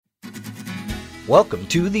Welcome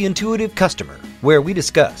to The Intuitive Customer, where we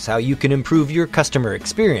discuss how you can improve your customer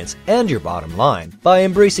experience and your bottom line by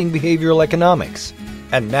embracing behavioral economics.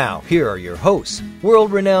 And now, here are your hosts,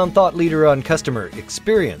 world-renowned thought leader on customer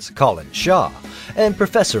experience, Colin Shaw, and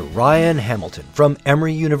Professor Ryan Hamilton from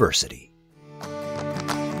Emory University.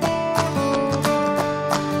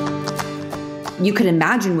 You can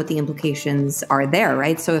imagine what the implications are there,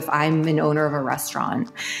 right? So if I'm an owner of a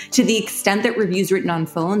restaurant, to the extent that reviews written on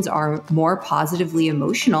phones are more positively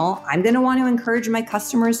emotional, I'm going to want to encourage my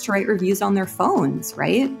customers to write reviews on their phones,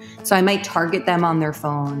 right? So I might target them on their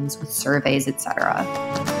phones with surveys, etc.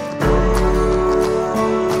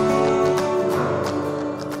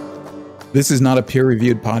 This is not a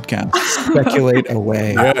peer-reviewed podcast. Speculate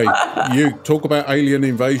away. Yeah, you talk about alien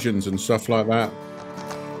invasions and stuff like that.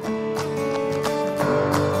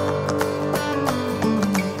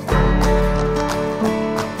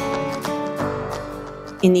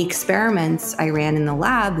 In the experiments I ran in the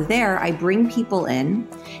lab there, I bring people in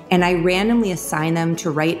and I randomly assign them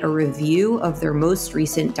to write a review of their most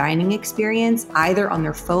recent dining experience, either on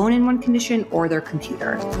their phone in one condition or their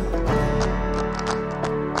computer.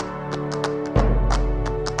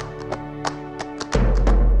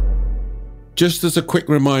 Just as a quick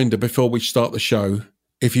reminder before we start the show,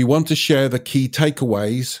 if you want to share the key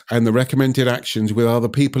takeaways and the recommended actions with other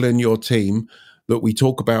people in your team that we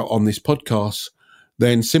talk about on this podcast,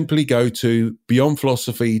 then simply go to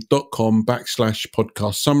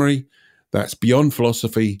beyondphilosophy.com/podcast summary. That's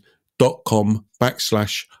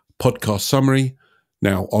beyondphilosophy.com/podcast summary.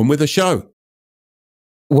 Now on with the show.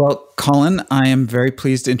 Well, Colin, I am very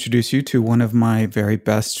pleased to introduce you to one of my very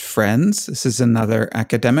best friends. This is another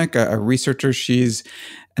academic, a researcher. She's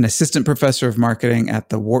an assistant professor of marketing at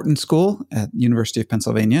the Wharton School at University of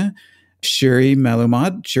Pennsylvania, Shiri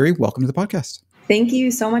Mahlumad. Shiri, welcome to the podcast. Thank you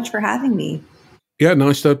so much for having me. Yeah,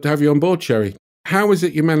 nice to have you on board, Sherry. How is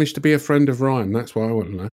it you managed to be a friend of Ryan? That's what I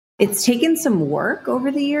want to know. It's taken some work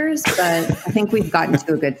over the years, but I think we've gotten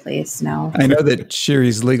to a good place now. I know that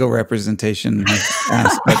Shiri's legal representation has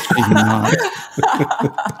asked that she not.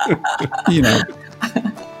 You know.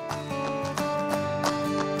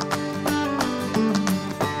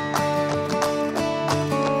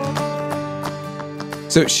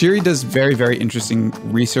 So Shiri does very, very interesting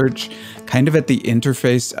research kind of at the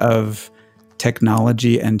interface of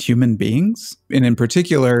technology and human beings. And in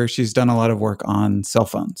particular, she's done a lot of work on cell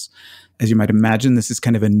phones. As you might imagine, this is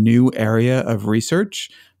kind of a new area of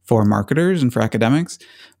research for marketers and for academics.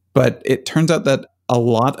 But it turns out that a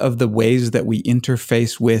lot of the ways that we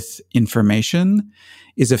interface with information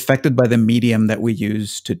is affected by the medium that we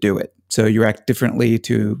use to do it. So you react differently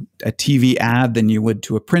to a TV ad than you would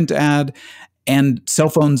to a print ad. And cell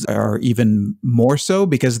phones are even more so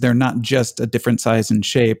because they're not just a different size and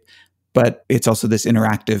shape, but it's also this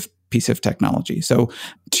interactive piece of technology. So,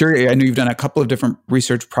 Shiri, I know you've done a couple of different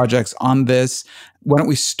research projects on this. Why don't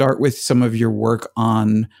we start with some of your work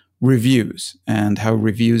on reviews and how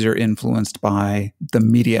reviews are influenced by the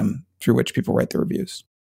medium through which people write the reviews?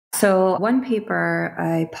 So one paper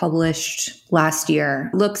I published last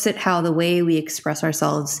year looks at how the way we express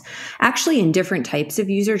ourselves actually in different types of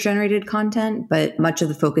user-generated content, but much of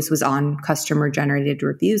the focus was on customer-generated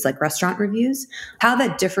reviews, like restaurant reviews, how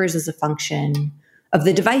that differs as a function of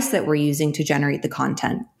the device that we're using to generate the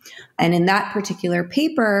content. And in that particular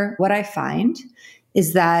paper, what I find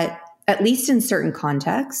is that at least in certain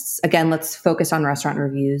contexts, again, let's focus on restaurant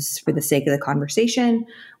reviews for the sake of the conversation,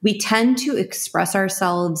 we tend to express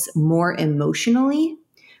ourselves more emotionally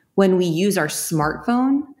when we use our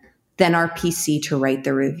smartphone than our PC to write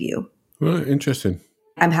the review. Right, interesting.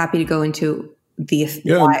 I'm happy to go into the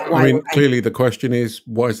why clearly the question is,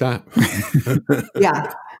 why is that?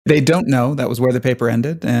 Yeah. They don't know. That was where the paper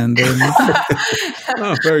ended. And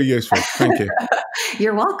oh, very useful. Thank you.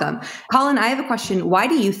 You're welcome. Colin, I have a question. Why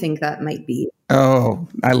do you think that might be? Oh,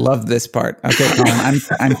 I love this part. Okay, Colin,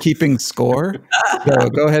 I'm keeping score. So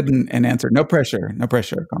go ahead and answer. No pressure. No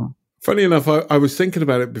pressure, Colin. Funny enough, I was thinking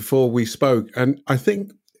about it before we spoke. And I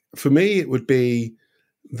think for me, it would be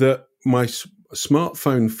that my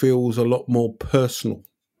smartphone feels a lot more personal.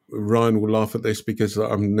 Ryan will laugh at this because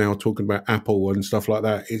I'm now talking about Apple and stuff like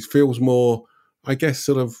that. It feels more, I guess,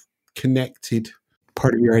 sort of connected.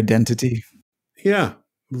 Part of your identity. Yeah,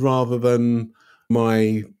 rather than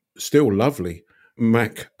my still lovely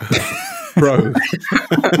Mac Pro.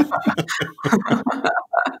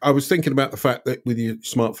 I was thinking about the fact that with your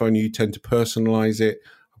smartphone, you tend to personalize it.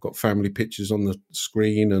 I've got family pictures on the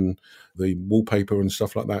screen and the wallpaper and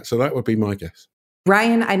stuff like that. So that would be my guess.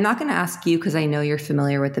 Ryan, I'm not going to ask you because I know you're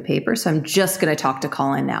familiar with the paper, so I'm just going to talk to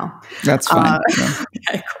Colin now. That's fine.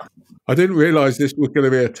 Okay, cool. I didn't realize this was going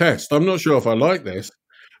to be a test. I'm not sure if I like this.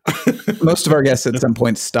 Most of our guests at some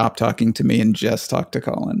point stop talking to me and just talk to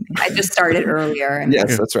Colin. I just started earlier.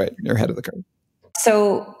 Yes, that's right. You're ahead of the curve.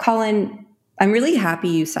 So, Colin, I'm really happy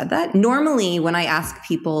you said that. Normally, when I ask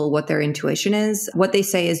people what their intuition is, what they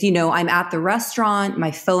say is, I'm at the restaurant,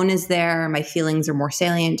 my phone is there, my feelings are more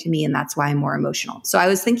salient to me, and that's why I'm more emotional. So I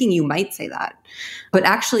was thinking you might say that. But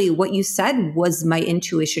actually, what you said was my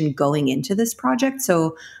intuition going into this project.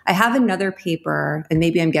 So I have another paper, and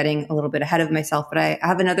maybe I'm getting a little bit ahead of myself, but I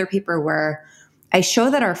have another paper where I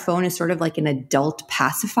show that our phone is sort of like an adult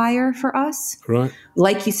pacifier for us. Right.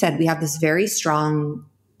 Like you said, we have this very strong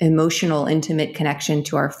emotional, intimate connection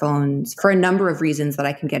to our phones for a number of reasons that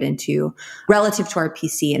I can get into relative to our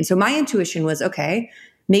PC. And so my intuition was, okay,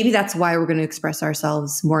 maybe that's why we're going to express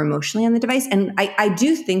ourselves more emotionally on the device. And I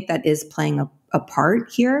do think that is playing a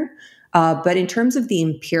part here. But in terms of the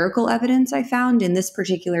empirical evidence I found in this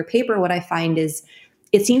particular paper, what I find is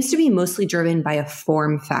it seems to be mostly driven by a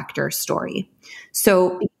form factor story.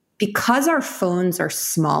 So because our phones are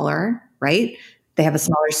smaller, right? They have a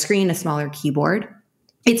smaller screen, a smaller keyboard.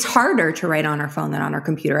 It's harder to write on our phone than on our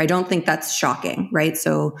computer. I don't think that's shocking, right?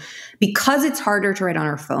 So because it's harder to write on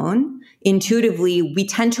our phone, intuitively, we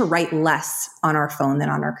tend to write less on our phone than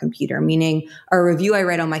on our computer, meaning a review I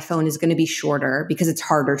write on my phone is going to be shorter because it's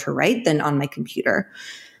harder to write than on my computer.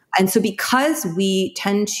 And so because we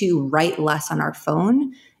tend to write less on our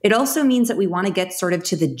phone, it also means that we want to get sort of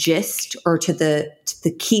to the gist or to the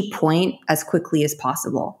key point as quickly as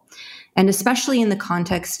possible. And especially in the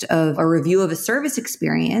context of a review of a service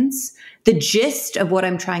experience, the gist of what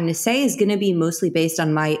I'm trying to say is going to be mostly based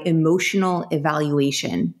on my emotional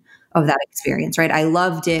evaluation of that experience, right? I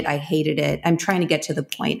loved it. I hated it. I'm trying to get to the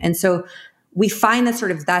point. And so we find that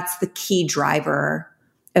sort of that's the key driver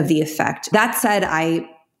of the effect. That said,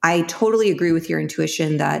 I totally agree with your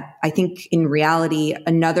intuition that I think in reality,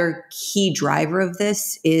 another key driver of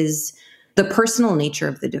this is the personal nature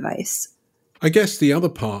of the device. I guess the other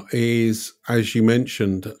part is, as you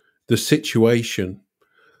mentioned, the situation.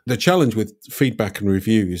 The challenge with feedback and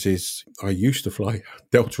reviews is I used to fly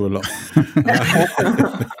Delta a lot.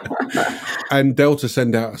 And Delta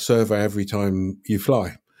send out a survey every time you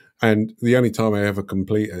fly. And the only time I ever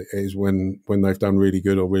complete it is when they've done really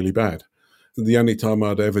good or really bad. The only time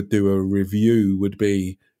I'd ever do a review would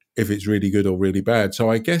be if it's really good or really bad.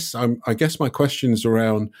 So I guess my question's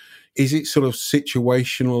around, is it sort of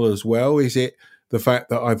situational as well? Is it the fact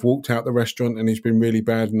that I've walked out the restaurant and it's been really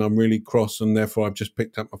bad and I'm really cross and therefore I've just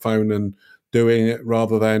picked up my phone and doing it,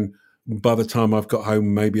 rather than by the time I've got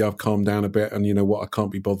home, maybe I've calmed down a bit and you know what, I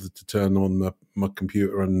can't be bothered to turn on my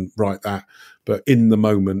computer and write that. But in the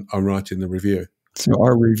moment, I'm writing the review. So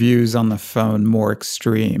are reviews on the phone more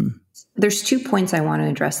extreme? There's 2 points I want to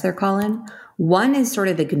address there, Colin. One is sort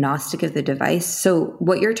of agnostic of the device. So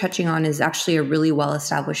what you're touching on is actually a really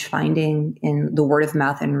well-established finding in the word of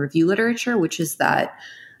mouth and review literature, which is that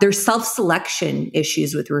there's self-selection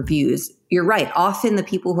issues with reviews. You're right. Often the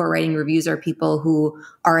people who are writing reviews are people who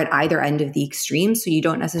are at either end of the extreme. So you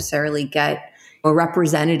don't necessarily get a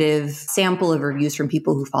representative sample of reviews from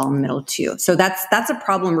people who fall in the middle too. So that's a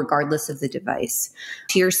problem regardless of the device.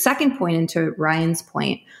 To your second point and to Ryan's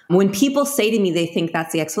point, when people say to me they think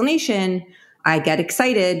that's the explanation, I get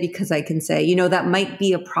excited because I can say, that might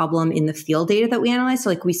be a problem in the field data that we analyze. So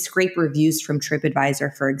like we scrape reviews from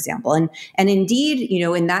TripAdvisor, for example. And indeed,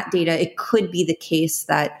 in that data, it could be the case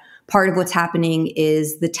that part of what's happening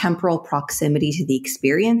is the temporal proximity to the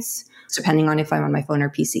experience, depending on if I'm on my phone or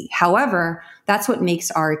PC. However, that's what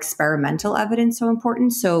makes our experimental evidence so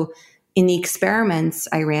important. So in the experiments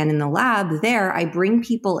I ran in the lab there, I bring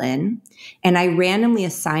people in and I randomly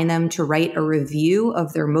assign them to write a review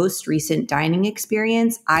of their most recent dining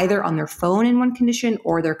experience, either on their phone in one condition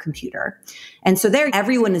or their computer. And so there,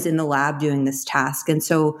 everyone is in the lab doing this task. And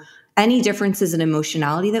so any differences in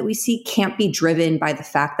emotionality that we see can't be driven by the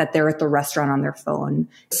fact that they're at the restaurant on their phone.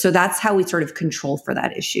 So that's how we sort of control for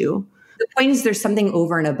that issue. The point is there's something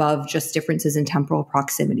over and above just differences in temporal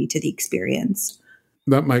proximity to the experience.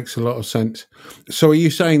 That makes a lot of sense. So are you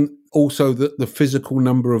saying also that the physical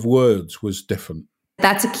number of words was different?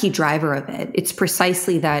 That's a key driver of it. It's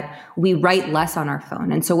precisely that we write less on our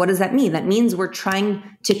phone. And so what does that mean? That means we're trying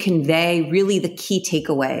to convey really the key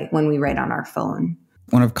takeaway when we write on our phone.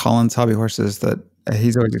 One of Colin's hobby horses that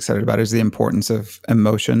he's always excited about is the importance of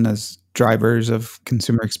emotion as drivers of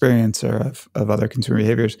consumer experience or of other consumer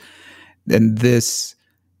behaviors. And this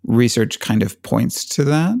research kind of points to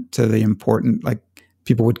that, to the important,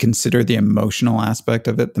 people would consider the emotional aspect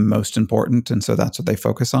of it the most important. And so that's what they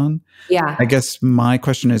focus on. Yeah. I guess my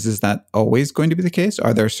question is that always going to be the case?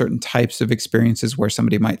 Are there certain types of experiences where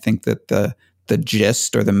somebody might think that the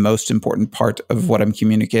gist or the most important part of what I'm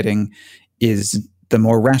communicating is the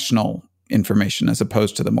more rational information as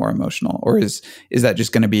opposed to the more emotional? Or is that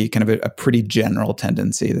just going to be kind of a pretty general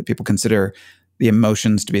tendency that people consider the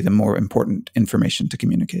emotions to be the more important information to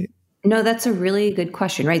communicate? No, that's a really good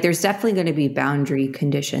question, right? There's definitely going to be boundary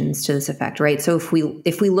conditions to this effect, right? So if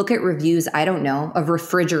we look at reviews, I don't know, of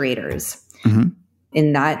refrigerators,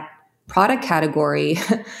 in that product category,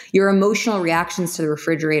 your emotional reactions to the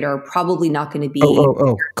refrigerator are probably not going to be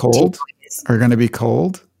cold? Are going to be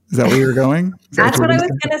cold? Is that where you're going? That's what I was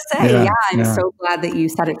going to say. Yeah, I'm so glad that you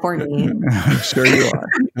said it for me. I'm sure you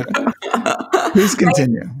are. Please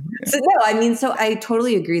continue. Right? So I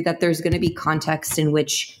totally agree that there's going to be context in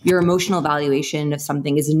which your emotional evaluation of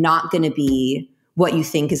something is not going to be what you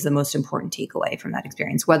think is the most important takeaway from that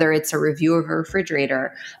experience, whether it's a review of a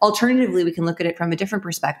refrigerator. Alternatively, we can look at it from a different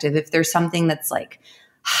perspective. If there's something that's like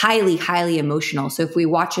highly, highly emotional. So if we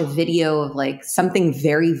watch a video of like something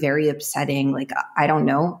very, very upsetting, like, I don't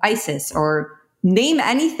know, ISIS, or name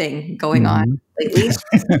anything going on lately.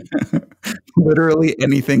 Literally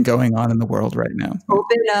anything going on in the world right now.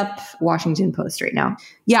 Open up Washington Post right now.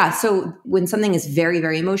 Yeah. So when something is very,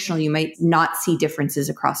 very emotional, you might not see differences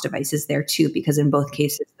across devices there too, because in both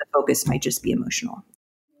cases, the focus might just be emotional.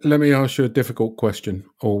 Let me ask you a difficult question,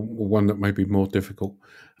 or one that may be more difficult.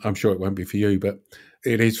 I'm sure it won't be for you, but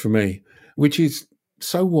it is for me, which is,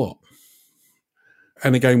 so what?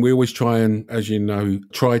 And again, we always try and, as you know,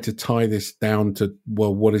 try to tie this down to,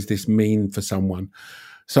 well, what does this mean for someone?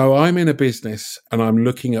 So I'm in a business and I'm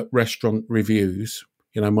looking at restaurant reviews.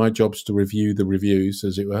 My job's to review the reviews,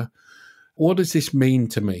 as it were. What does this mean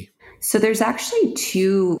to me? So there's actually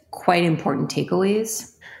two quite important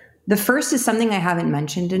takeaways. The first is something I haven't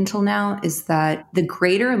mentioned until now, is that the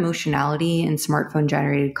greater emotionality in smartphone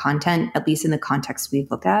generated content, at least in the context we've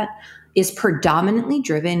looked at, is predominantly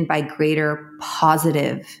driven by greater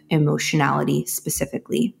positive emotionality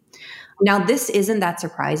specifically. Now, this isn't that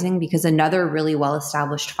surprising because another really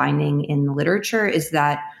well-established finding in the literature is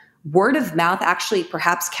that word of mouth, actually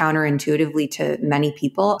perhaps counterintuitively to many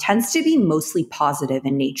people, tends to be mostly positive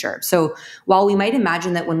in nature. So while we might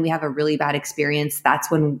imagine that when we have a really bad experience,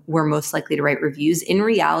 that's when we're most likely to write reviews, in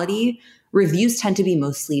reality, reviews tend to be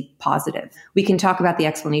mostly positive. We can talk about the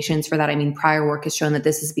explanations for that. Prior work has shown that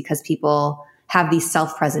this is because people have these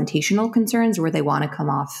self-presentational concerns where they want to come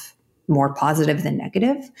off more positive than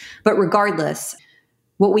negative. But regardless,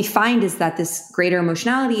 what we find is that this greater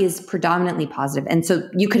emotionality is predominantly positive. And so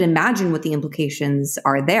you could imagine what the implications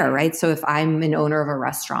are there, right? So if I'm an owner of a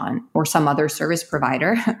restaurant or some other service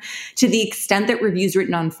provider, to the extent that reviews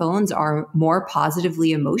written on phones are more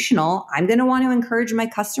positively emotional, I'm going to want to encourage my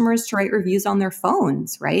customers to write reviews on their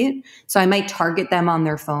phones, right? So I might target them on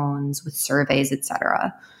their phones with surveys, et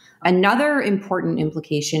cetera. Another important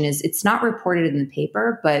implication is, it's not reported in the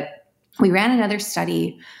paper, but we ran another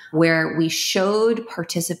study where we showed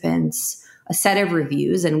participants a set of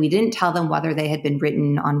reviews, and we didn't tell them whether they had been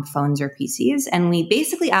written on phones or PCs. And we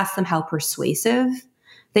basically asked them how persuasive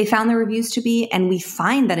they found the reviews to be. And we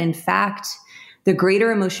find that, in fact, the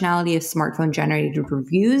greater emotionality of smartphone generated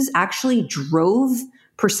reviews actually drove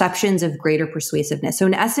perceptions of greater persuasiveness. So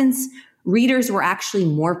in essence, readers were actually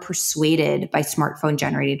more persuaded by smartphone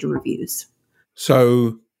generated reviews.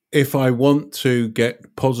 So if I want to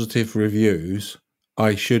get positive reviews,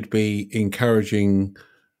 I should be encouraging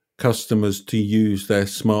customers to use their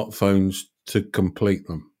smartphones to complete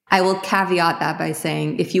them. I will caveat that by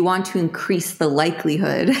saying, if you want to increase the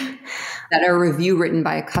likelihood that a review written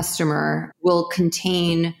by a customer will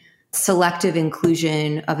contain selective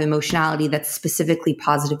inclusion of emotionality that's specifically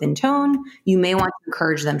positive in tone, you may want to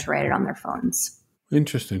encourage them to write it on their phones.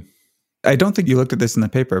 Interesting. I don't think you looked at this in the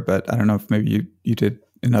paper, but I don't know if maybe you did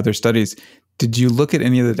in other studies. Did you look at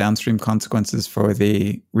any of the downstream consequences for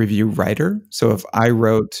the review writer? So if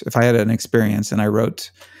I had an experience and I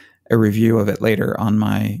wrote a review of it later on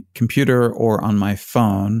my computer or on my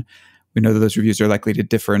phone, we know that those reviews are likely to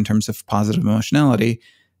differ in terms of positive emotionality.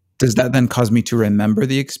 Does that then cause me to remember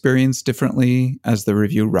the experience differently as the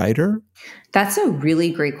review writer? That's a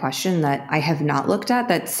really great question that I have not looked at.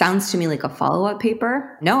 That sounds to me like a follow-up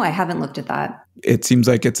paper. No, I haven't looked at that. It seems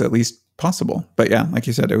like it's at least possible. But yeah, like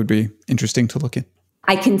you said, it would be interesting to look at.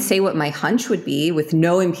 I can say what my hunch would be with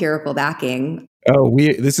no empirical backing. Oh,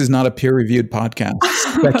 this is not a peer-reviewed podcast.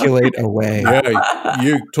 speculate away. Yeah,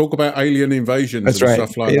 you talk about alien invasions and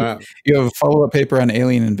stuff like that. You have a follow-up paper on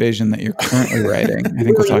alien invasion that you're currently writing. I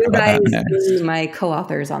think we'll talk about that next. You guys be my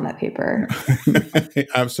co-authors on that paper.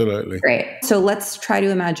 Absolutely. Great. So let's try to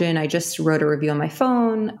imagine I just wrote a review on my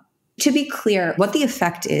phone. To be clear, what the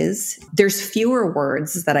effect is, there's fewer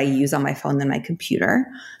words that I use on my phone than my computer.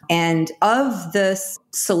 And of the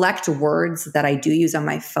select words that I do use on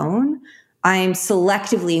my phone, I'm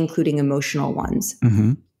selectively including emotional ones.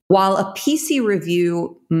 Mm-hmm. While a PC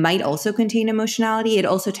review might also contain emotionality, it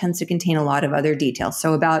also tends to contain a lot of other details.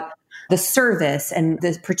 So about the service and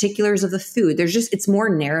the particulars of the food, it's more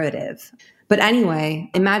narrative. But anyway,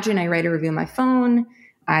 imagine I write a review on my phone.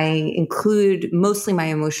 I include mostly my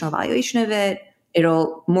emotional evaluation of it.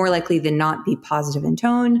 It'll more likely than not be positive in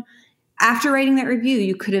tone. After writing that review,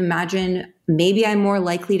 you could imagine maybe I'm more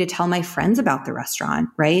likely to tell my friends about the restaurant,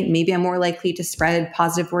 right? Maybe I'm more likely to spread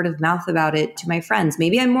positive word of mouth about it to my friends.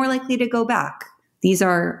 Maybe I'm more likely to go back. These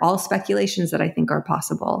are all speculations that I think are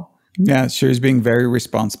possible. Yeah, Sherry's being very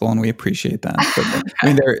responsible, and we appreciate that. But, I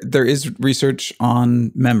mean, there is research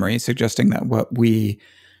on memory suggesting that what we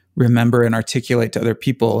remember and articulate to other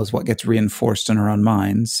people is what gets reinforced in our own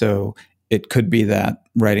minds. So it could be that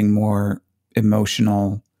writing more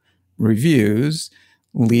emotional reviews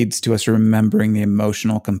leads to us remembering the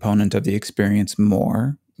emotional component of the experience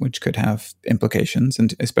more, which could have implications,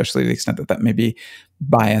 and especially to the extent that that may be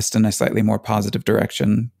biased in a slightly more positive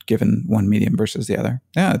direction given one medium versus the other.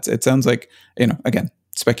 Yeah, it sounds like, again,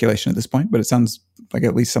 speculation at this point, but it sounds like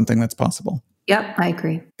at least something that's possible. Yep, I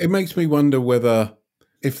agree. It makes me wonder whether,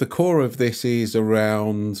 if the core of this is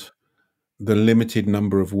around the limited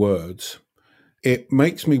number of words, it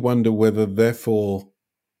makes me wonder whether, therefore,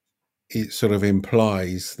 it sort of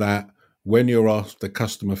implies that when you're asked the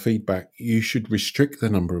customer feedback, you should restrict the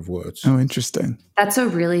number of words. Oh, interesting. That's a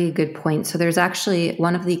really good point. So there's actually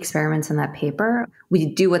one of the experiments in that paper.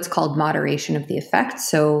 We do what's called moderation of the effect.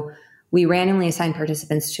 So we randomly assign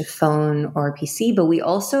participants to phone or PC, but we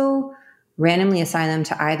also randomly assign them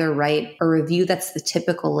to either write a review that's the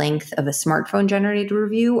typical length of a smartphone generated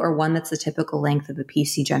review or one that's the typical length of a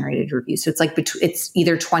PC generated review. So it's it's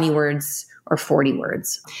either 20 words or 40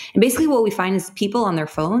 words. And basically what we find is people on their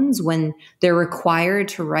phones, when they're required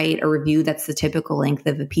to write a review that's the typical length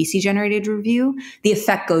of a PC generated review, the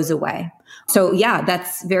effect goes away. So yeah,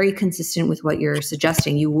 that's very consistent with what you're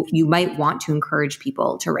suggesting. You might want to encourage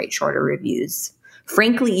people to write shorter reviews,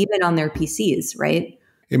 frankly, even on their PCs, right?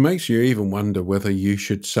 It makes you even wonder whether you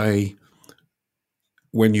should say,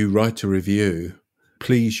 when you write a review,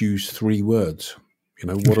 please use 3 words.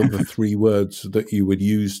 What are the 3 words that you would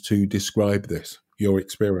use to describe this, your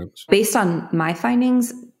experience? Based on my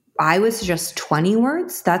findings, I would suggest 20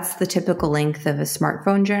 words. That's the typical length of a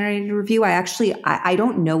smartphone generated review. I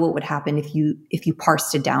don't know what would happen if you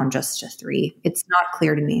parsed it down just to 3. It's not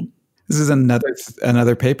clear to me. This is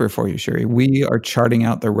another paper for you, Sherry. We are charting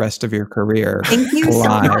out the rest of your career Thank you live so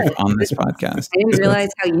much. on this podcast. I didn't realize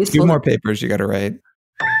how useful. 2 more papers you got to write.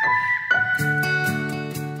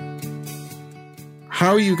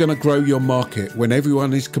 How are you going to grow your market when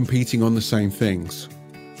everyone is competing on the same things?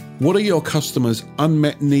 What are your customers'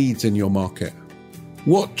 unmet needs in your market?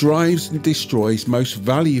 What drives and destroys most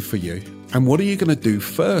value for you? And what are you going to do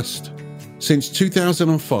first? Since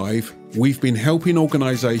 2005, we've been helping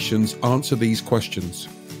organizations answer these questions.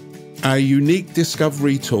 Our unique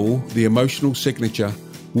discovery tool, the Emotional Signature,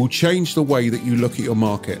 will change the way that you look at your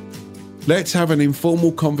market. Let's have an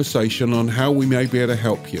informal conversation on how we may be able to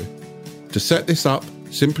help you. To set this up,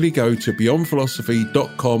 simply go to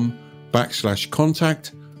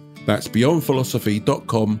beyondphilosophy.com/contact. That's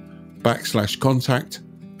beyondphilosophy.com/contact.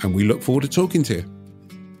 And we look forward to talking to you.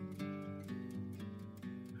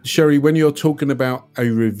 Sherry, when you're talking about a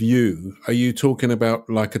review, are you talking about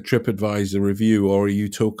like a TripAdvisor review, or are you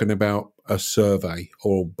talking about a survey,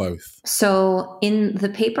 or both? So in the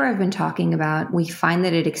paper I've been talking about, we find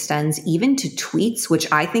that it extends even to tweets,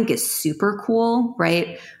 which I think is super cool,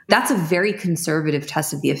 right? That's a very conservative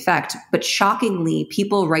test of the effect. But shockingly,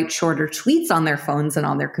 people write shorter tweets on their phones and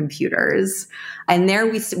on their computers. And there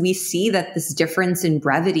we see that this difference in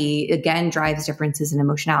brevity, again, drives differences in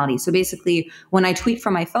emotionality. So basically, when I tweet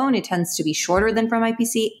from my phone, it tends to be shorter than from my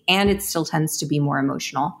PC, and it still tends to be more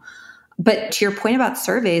emotional. But to your point about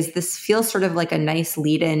surveys, this feels sort of like a nice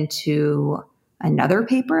lead into another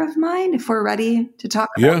paper of mine, if we're ready to talk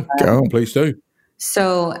about that. Go. Please do.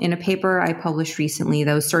 So in a paper I published recently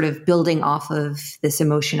that was sort of building off of this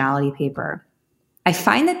emotionality paper, I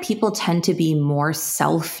find that people tend to be more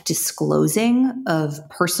self-disclosing of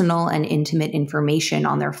personal and intimate information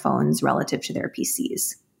on their phones relative to their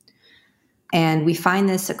PCs. And we find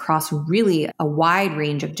this across really a wide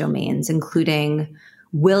range of domains, including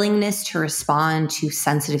willingness to respond to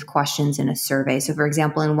sensitive questions in a survey. So for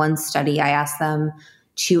example, in one study, I asked them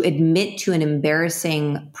to admit to an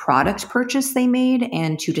embarrassing product purchase they made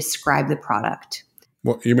and to describe the product.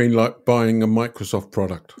 What, you mean like buying a Microsoft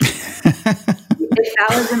product? If that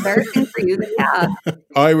was embarrassing for you, then yeah.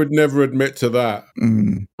 I would never admit to that.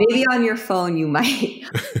 Maybe on your phone you might.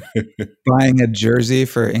 Buying a jersey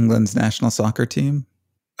for England's national soccer team,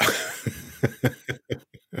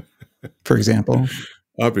 for example.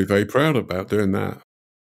 I'd be very proud about doing that.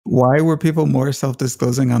 Why were people more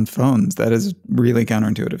self-disclosing on phones? That is really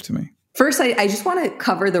counterintuitive to me. First, I just want to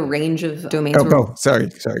cover the range of domains. Sorry.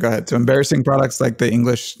 Go ahead. So embarrassing products like the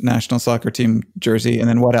English national soccer team jersey. And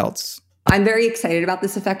then what else? I'm very excited about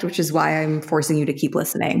this effect, which is why I'm forcing you to keep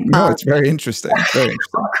listening. No, it's very interesting. Very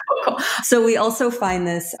interesting. Cool. So we also find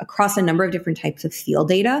this across a number of different types of field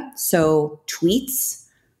data. So tweets,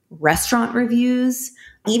 restaurant reviews,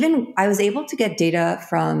 even I was able to get data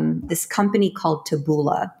from this company called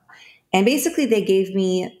Taboola. And basically they gave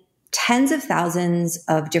me tens of thousands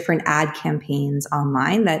of different ad campaigns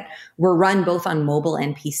online that were run both on mobile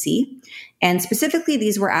and PC. And specifically,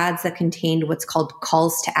 these were ads that contained what's called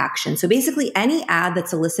calls to action. So basically, any ad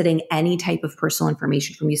that's eliciting any type of personal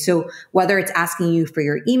information from you. So whether it's asking you for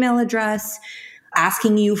your email address,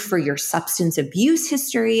 asking you for your substance abuse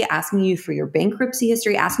history, asking you for your bankruptcy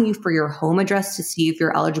history, asking you for your home address to see if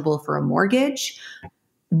you're eligible for a mortgage.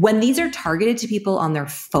 When these are targeted to people on their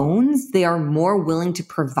phones, they are more willing to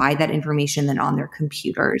provide that information than on their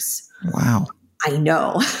computers. Wow. I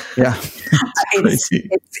know. Yeah.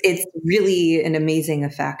 It's really an amazing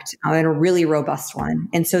effect and a really robust one.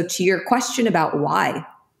 And so to your question about why,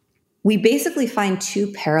 we basically find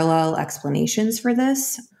two parallel explanations for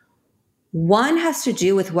this. One has to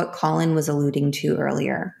do with what Colin was alluding to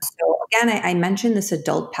earlier. So again, I mentioned this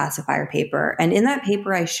adult pacifier paper. And in that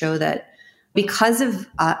paper, I show that because of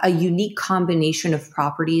a unique combination of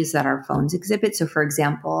properties that our phones exhibit. So for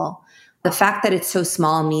example, the fact that it's so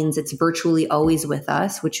small means it's virtually always with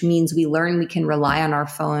us, which means we learn we can rely on our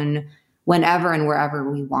phone whenever and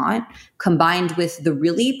wherever we want, combined with the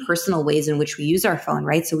really personal ways in which we use our phone,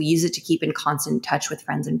 right? So we use it to keep in constant touch with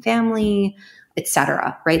friends and family, et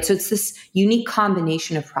cetera, right? So it's this unique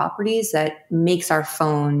combination of properties that makes our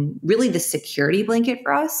phone really the security blanket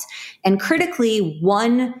for us. And critically,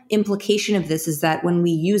 one implication of this is that when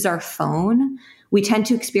we use our phone, we tend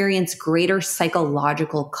to experience greater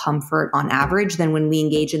psychological comfort on average than when we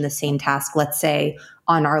engage in the same task, let's say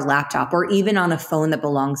on our laptop or even on a phone that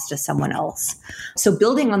belongs to someone else. So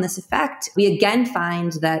building on this effect, we again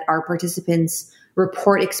find that our participants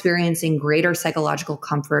report experiencing greater psychological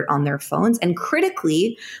comfort on their phones. And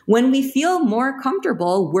critically, when we feel more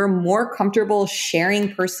comfortable, we're more comfortable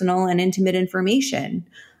sharing personal and intimate information.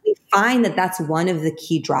 We find that that's one of the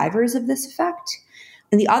key drivers of this effect.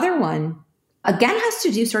 And the other one, again, has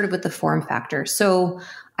to do sort of with the form factor. So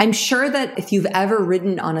I'm sure that if you've ever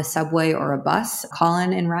ridden on a subway or a bus,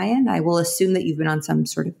 Colin and Ryan, I will assume that you've been on some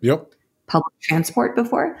sort of public transport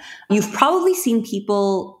before. You've probably seen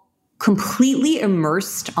people completely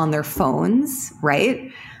immersed on their phones,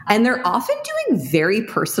 right? And they're often doing very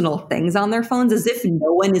personal things on their phones as if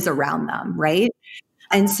no one is around them, right?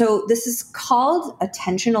 And so this is called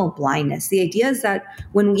attentional blindness. The idea is that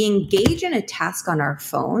when we engage in a task on our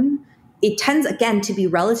phone, it tends, again, to be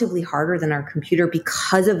relatively harder than our computer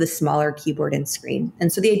because of the smaller keyboard and screen.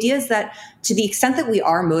 And so the idea is that to the extent that we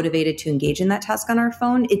are motivated to engage in that task on our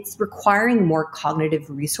phone, it's requiring more cognitive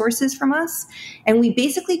resources from us. And we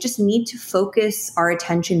basically just need to focus our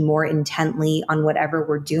attention more intently on whatever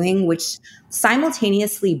we're doing, which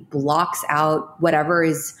simultaneously blocks out whatever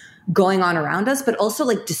is going on around us, but also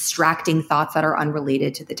like distracting thoughts that are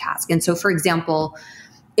unrelated to the task. And so, for example,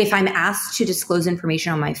 if I'm asked to disclose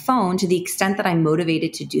information on my phone, to the extent that I'm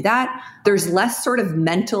motivated to do that, there's less sort of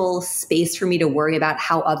mental space for me to worry about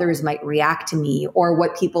how others might react to me or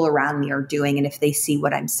what people around me are doing and if they see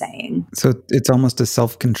what I'm saying. So it's almost a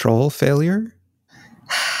self-control failure?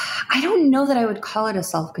 I don't know that I would call it a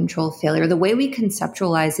self-control failure. The way we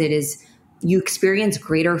conceptualize it is you experience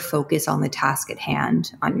greater focus on the task at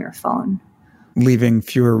hand on your phone. Leaving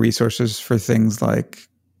fewer resources for things like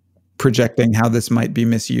projecting how this might be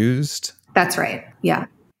misused. That's right. Yeah.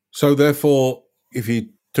 So therefore, if you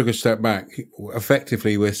took a step back,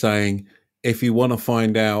 effectively we're saying if you want to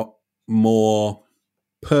find out more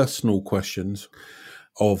personal questions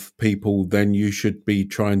of people, then you should be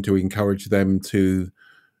trying to encourage them to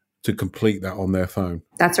complete that on their phone.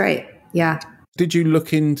 That's right. Yeah. Did you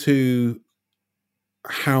look into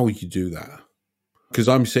how you do that? Because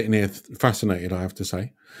I'm sitting here fascinated, I have to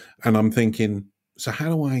say. And I'm thinking, so how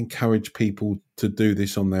do I encourage people to do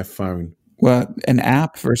this on their phone? Well, an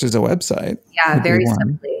app versus a website. Yeah,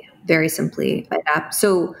 very simply an app.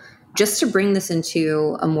 So just to bring this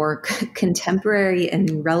into a more contemporary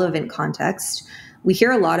and relevant context, we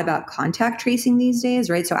hear a lot about contact tracing these days,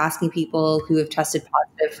 right? So asking people who have tested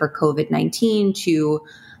positive for COVID-19 to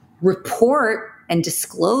report and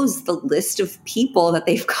disclose the list of people that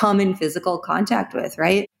they've come in physical contact with,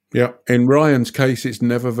 right? Yeah. In Ryan's case, it's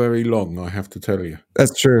never very long, I have to tell you.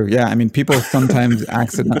 That's true. Yeah. I mean, people sometimes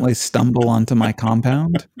accidentally stumble onto my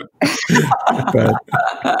compound, but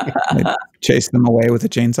I chase them away with a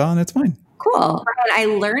chainsaw and it's fine. Cool. And I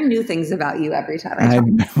learn new things about you every time I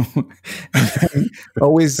know. I'm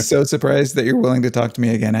always so surprised that you're willing to talk to me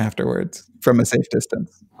again afterwards from a safe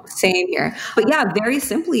distance. Same here. But yeah, very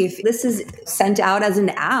simply, if this is sent out as an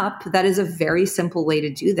app, that is a very simple way to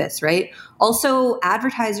do this, right? Also,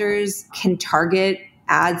 advertisers can target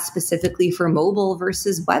ads specifically for mobile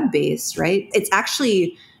versus web-based, right? It's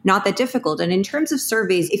actually not that difficult. And in terms of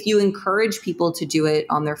surveys, if you encourage people to do it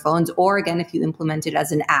on their phones, or again, if you implement it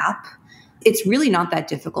as an app, it's really not that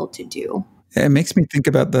difficult to do. It makes me think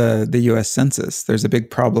about the US Census. There's a big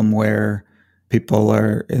problem where people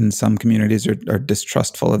are in some communities are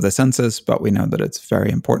distrustful of the census, but we know that it's very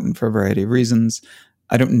important for a variety of reasons.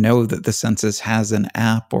 I don't know that the census has an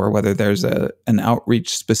app or whether there's an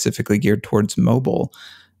outreach specifically geared towards mobile,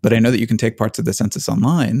 but I know that you can take parts of the census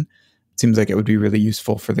online. It seems like it would be really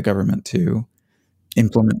useful for the government to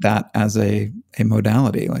implement that as a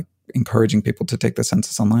modality, like encouraging people to take the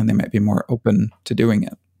census online. They might be more open to doing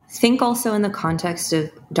it. Think also in the context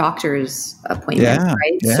of doctor's appointments,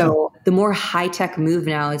 right? Yeah. So the more high-tech move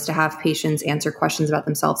now is to have patients answer questions about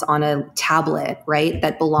themselves on a tablet, right?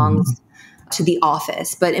 That belongs to the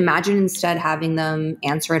office. But imagine instead having them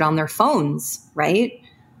answer it on their phones, right?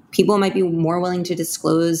 People might be more willing to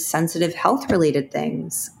disclose sensitive health-related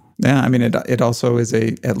things. Yeah, I mean, it also is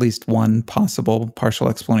at least one possible partial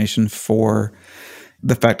explanation for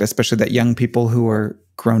the fact, especially that young people who are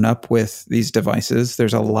grown up with these devices,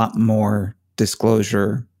 there's a lot more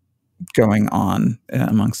disclosure going on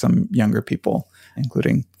among some younger people,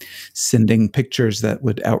 including sending pictures that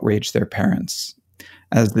would outrage their parents.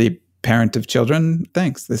 As the parent of children,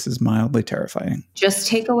 thanks. This is mildly terrifying. Just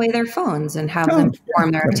take away their phones and have them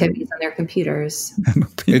perform their activities on their computers.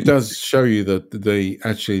 It does show you that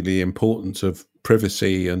the importance of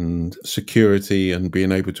privacy and security and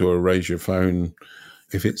being able to erase your phone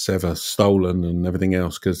if it's ever stolen and everything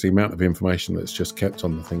else, because the amount of information that's just kept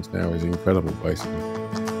on the things now is incredible, basically.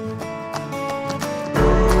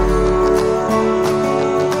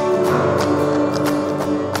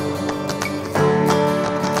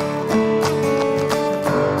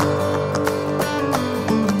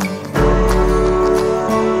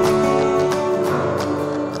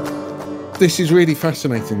 This is really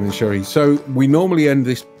fascinating, Sherry. So we normally end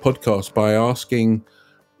this podcast by asking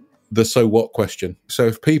the so what question. So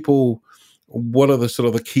if people, what are the sort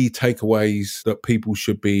of the key takeaways that people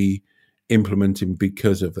should be implementing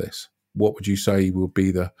because of this? What would you say would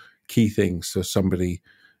be the key things for somebody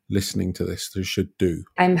listening to this that should do?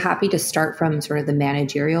 I'm happy to start from sort of the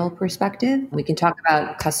managerial perspective. We can talk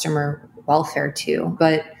about customer welfare too.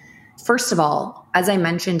 But first of all, as I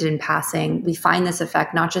mentioned in passing, we find this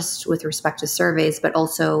effect not just with respect to surveys, but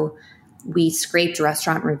also we scraped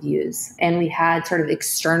restaurant reviews and we had sort of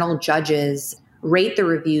external judges rate the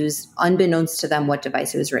reviews unbeknownst to them what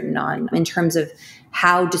device it was written on in terms of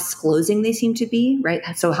how disclosing they seem to be, right?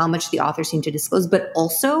 So how much the authors seem to disclose, but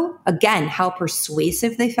also, again, how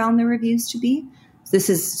persuasive they found the reviews to be. This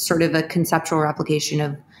is sort of a conceptual replication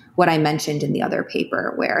of what I mentioned in the other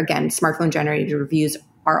paper, where, again, smartphone generated reviews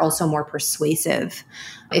are also more persuasive.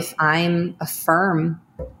 If I'm a firm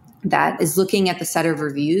that is looking at the set of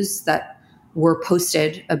reviews that were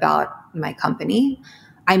posted about my company,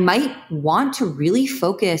 I might want to really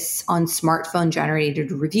focus on smartphone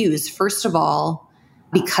generated reviews. First of all,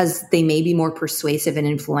 because they may be more persuasive and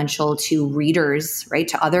influential to readers, right,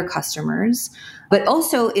 to other customers. But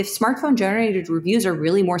also, if smartphone generated reviews are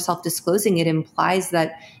really more self-disclosing, it implies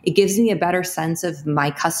that it gives me a better sense of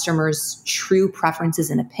my customers' true preferences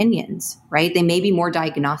and opinions, right? They may be more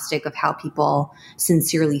diagnostic of how people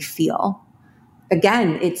sincerely feel.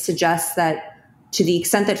 Again, it suggests that to the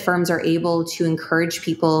extent that firms are able to encourage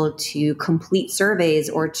people to complete surveys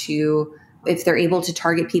or to, if they're able to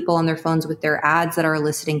target people on their phones with their ads that are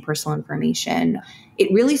eliciting personal information,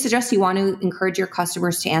 it really suggests you want to encourage your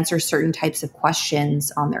customers to answer certain types of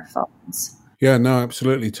questions on their phones. Yeah, no,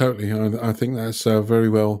 absolutely, totally. I think that's very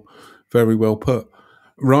well put.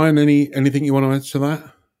 Ryan, anything you want to add to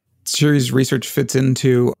that? Shiri's research fits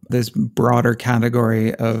into this broader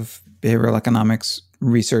category of behavioral economics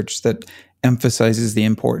research that emphasizes the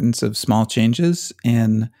importance of small changes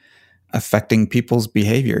in affecting people's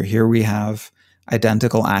behavior. Here we have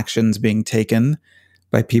identical actions being taken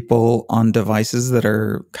by people on devices that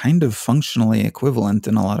are kind of functionally equivalent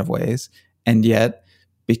in a lot of ways. And yet,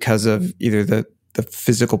 because of either the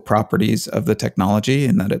physical properties of the technology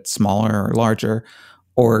in that it's smaller or larger,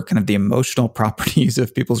 or kind of the emotional properties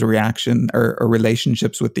of people's reaction or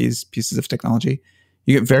relationships with these pieces of technology,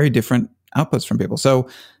 you get very different outputs from people. So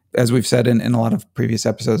as we've said in a lot of previous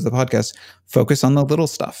episodes of the podcast, focus on the little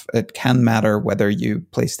stuff. It can matter whether you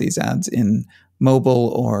place these ads in mobile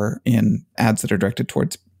or in ads that are directed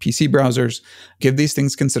towards PC browsers. Give these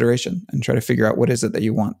things consideration and try to figure out what is it that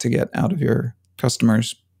you want to get out of your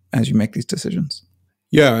customers as you make these decisions.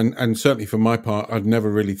 Yeah, and certainly for my part, I'd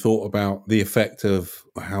never really thought about the effect of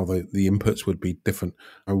how the inputs would be different.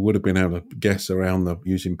 I would have been able to guess around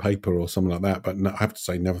using paper or something like that, but I have to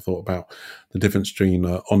say, never thought about the difference between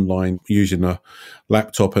online using a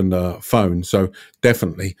laptop and a phone. So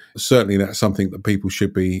definitely, certainly that's something that people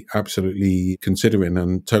should be absolutely considering,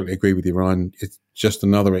 and totally agree with you, Ryan. It's just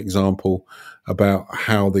another example about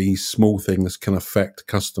how these small things can affect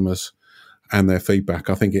customers and their feedback.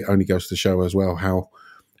 I think it only goes to show as well how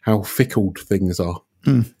fickle things are.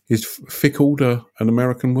 Is fickle an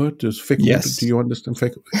American word? Does fickle? Yes. Do you understand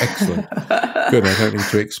fickle? Excellent. Good. I don't need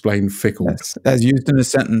to explain fickle. Yes. As used in a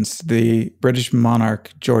sentence, the British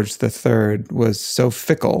monarch George III was so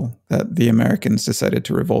fickle that the Americans decided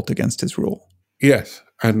to revolt against his rule. Yes,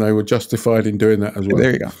 and they were justified in doing that as well.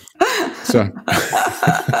 There you go. So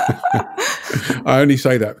I only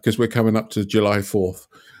say that because we're coming up to July 4th.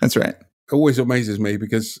 That's right. Always amazes me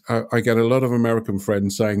because I get a lot of American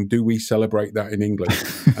friends saying, do we celebrate that in England?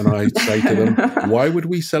 And I say to them, why would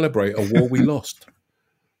we celebrate a war we lost?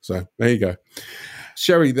 So there you go.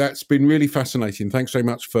 Sheri, that's been really fascinating. Thanks very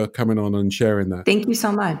much for coming on and sharing that. Thank you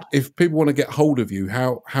so much. If people want to get hold of you,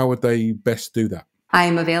 how would they best do that?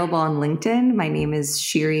 I'm available on LinkedIn. My name is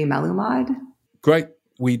Shiri Melumad. Great.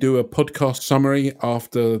 We do a podcast summary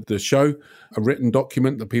after the show, a written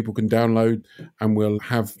document that people can download, and we'll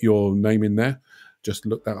have your name in there. Just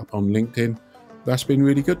look that up on LinkedIn. That's been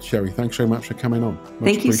really good, Sheri. Thanks very much for coming on.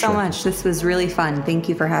 Thank you so much. This was really fun. Thank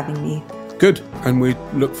you for having me. Good. And we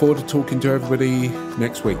look forward to talking to everybody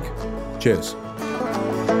next week. Cheers.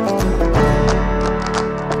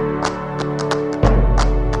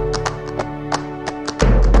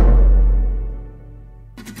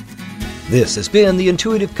 This has been The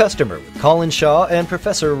Intuitive Customer with Colin Shaw and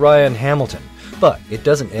Professor Ryan Hamilton. But it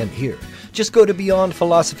doesn't end here. Just go to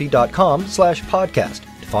beyondphilosophy.com/podcast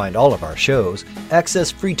to find all of our shows,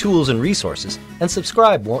 access free tools and resources, and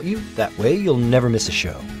subscribe, won't you? That way you'll never miss a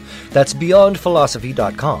show. That's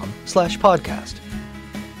beyondphilosophy.com/podcast.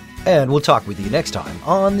 And we'll talk with you next time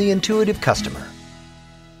on The Intuitive Customer.